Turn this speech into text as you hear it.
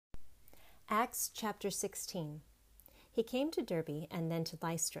Acts chapter 16. He came to Derbe and then to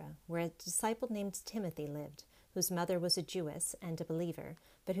Lystra, where a disciple named Timothy lived, whose mother was a Jewess and a believer,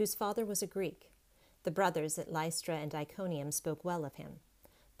 but whose father was a Greek. The brothers at Lystra and Iconium spoke well of him.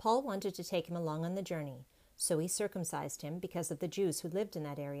 Paul wanted to take him along on the journey, so he circumcised him because of the Jews who lived in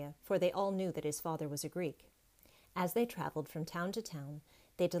that area, for they all knew that his father was a Greek. As they traveled from town to town,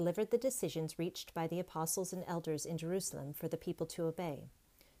 they delivered the decisions reached by the apostles and elders in Jerusalem for the people to obey.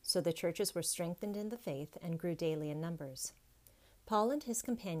 So the churches were strengthened in the faith and grew daily in numbers. Paul and his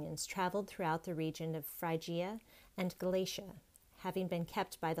companions traveled throughout the region of Phrygia and Galatia, having been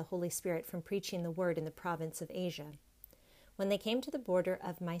kept by the Holy Spirit from preaching the word in the province of Asia. When they came to the border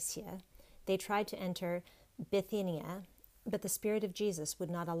of Mysia, they tried to enter Bithynia, but the Spirit of Jesus would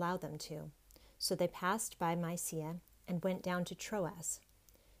not allow them to. So they passed by Mysia and went down to Troas.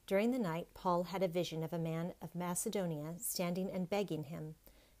 During the night, Paul had a vision of a man of Macedonia standing and begging him,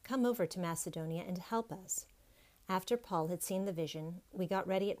 "Come over to Macedonia and help us." After Paul had seen the vision, we got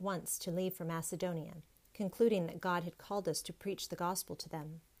ready at once to leave for Macedonia, concluding that God had called us to preach the gospel to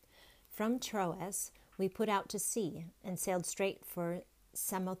them. From Troas, we put out to sea and sailed straight for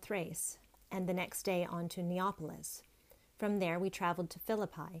Samothrace, and the next day on to Neapolis. From there, we traveled to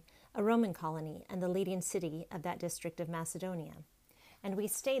Philippi, a Roman colony and the leading city of that district of Macedonia, and we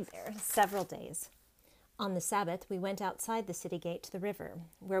stayed there several days. On the Sabbath, we went outside the city gate to the river,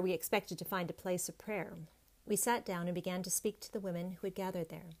 where we expected to find a place of prayer. We sat down and began to speak to the women who had gathered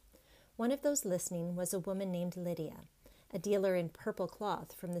there. One of those listening was a woman named Lydia, a dealer in purple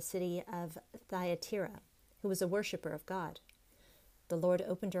cloth from the city of Thyatira, who was a worshiper of God. The Lord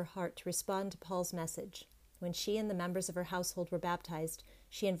opened her heart to respond to Paul's message. When she and the members of her household were baptized,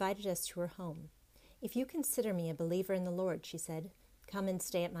 she invited us to her home. "If you consider me a believer in the Lord," she said, "come and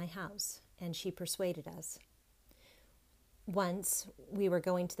stay at my house." And she persuaded us. Once we were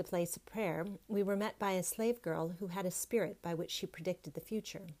going to the place of prayer, we were met by a slave girl who had a spirit by which she predicted the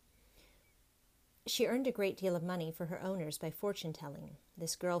future. She earned a great deal of money for her owners by fortune-telling.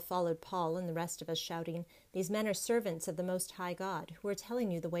 This girl followed Paul and the rest of us, shouting, "These men are servants of the Most High God, who are telling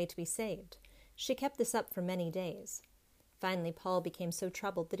you the way to be saved." She kept this up for many days. Finally, Paul became so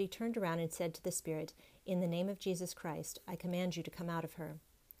troubled that he turned around and said to the spirit, "In the name of Jesus Christ, I command you to come out of her."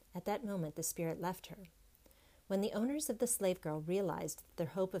 At that moment, the spirit left her. When the owners of the slave girl realized that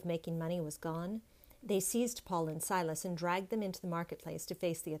their hope of making money was gone, they seized Paul and Silas and dragged them into the marketplace to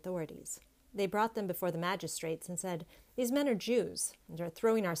face the authorities. They brought them before the magistrates and said, "These men are Jews and are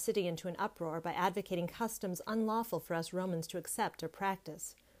throwing our city into an uproar by advocating customs unlawful for us Romans to accept or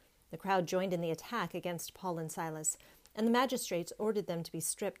practice." The crowd joined in the attack against Paul and Silas, and the magistrates ordered them to be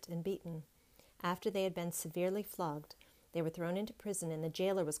stripped and beaten. After they had been severely flogged, they were thrown into prison, and the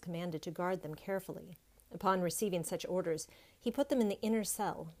jailer was commanded to guard them carefully. Upon receiving such orders, he put them in the inner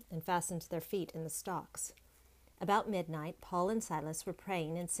cell and fastened their feet in the stocks. About midnight, Paul and Silas were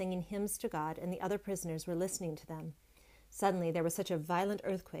praying and singing hymns to God, and the other prisoners were listening to them. Suddenly there was such a violent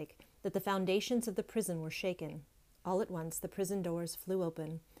earthquake that the foundations of the prison were shaken. All at once the prison doors flew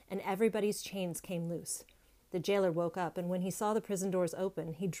open, and everybody's chains came loose. The jailer woke up, and when he saw the prison doors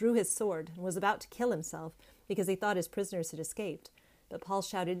open, he drew his sword and was about to kill himself because he thought his prisoners had escaped. But Paul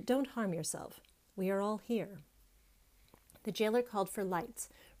shouted, "Don't harm yourself. We are all here." The jailer called for lights,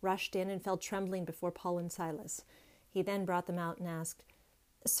 rushed in, and fell trembling before Paul and Silas. He then brought them out and asked,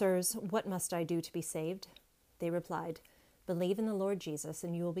 "Sirs, what must I do to be saved?" They replied, "Believe in the Lord Jesus,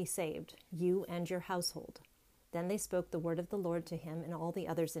 and you will be saved, you and your household." Then they spoke the word of the Lord to him and all the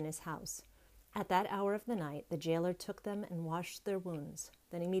others in his house. At that hour of the night, the jailer took them and washed their wounds.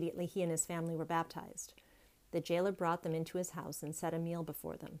 Then immediately he and his family were baptized. The jailer brought them into his house and set a meal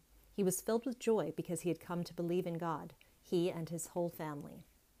before them. He was filled with joy because he had come to believe in God, he and his whole family.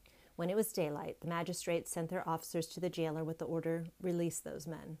 When it was daylight, the magistrates sent their officers to the jailer with the order, "Release those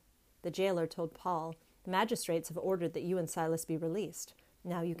men." The jailer told Paul, "The magistrates have ordered that you and Silas be released.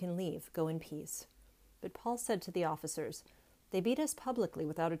 Now you can leave. Go in peace." But Paul said to the officers, "They beat us publicly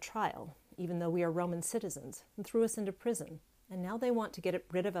without a trial, even though we are Roman citizens, and threw us into prison. And now they want to get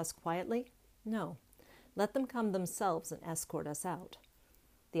rid of us quietly? No. Let them come themselves and escort us out."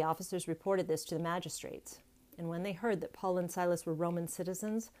 The officers reported this to the magistrates, and when they heard that Paul and Silas were Roman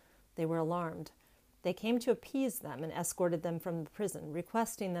citizens, they were alarmed. They came to appease them and escorted them from the prison,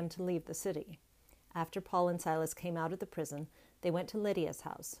 requesting them to leave the city. After Paul and Silas came out of the prison, they went to Lydia's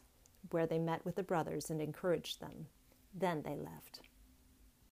house, where they met with the brothers and encouraged them. Then they left.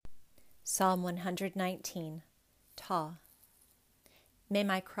 Psalm 119. Ta. May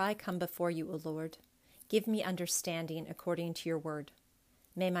my cry come before you, O Lord. Give me understanding according to your word.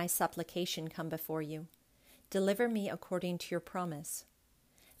 May my supplication come before you. Deliver me according to your promise.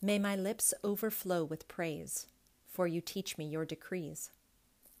 May my lips overflow with praise, for you teach me your decrees.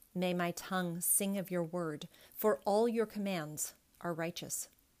 May my tongue sing of your word, for all your commands are righteous.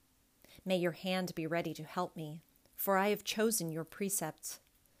 May your hand be ready to help me, for I have chosen your precepts.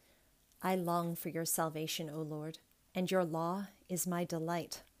 I long for your salvation, O Lord, and your law is my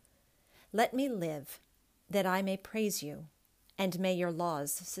delight. Let me live, that I may praise you, and may your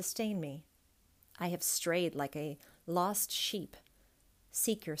laws sustain me. I have strayed like a lost sheep.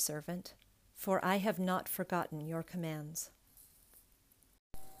 Seek your servant, for I have not forgotten your commands.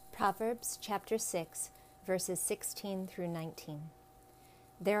 Proverbs chapter 6, verses 16 through 19.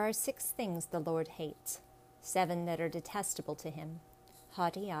 There are 6 things the Lord hates, 7 that are detestable to him: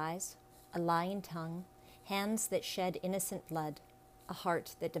 haughty eyes, a lying tongue, hands that shed innocent blood, a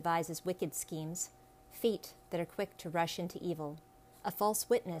heart that devises wicked schemes, feet that are quick to rush into evil, a false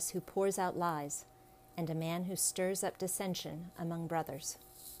witness who pours out lies, and a man who stirs up dissension among brothers.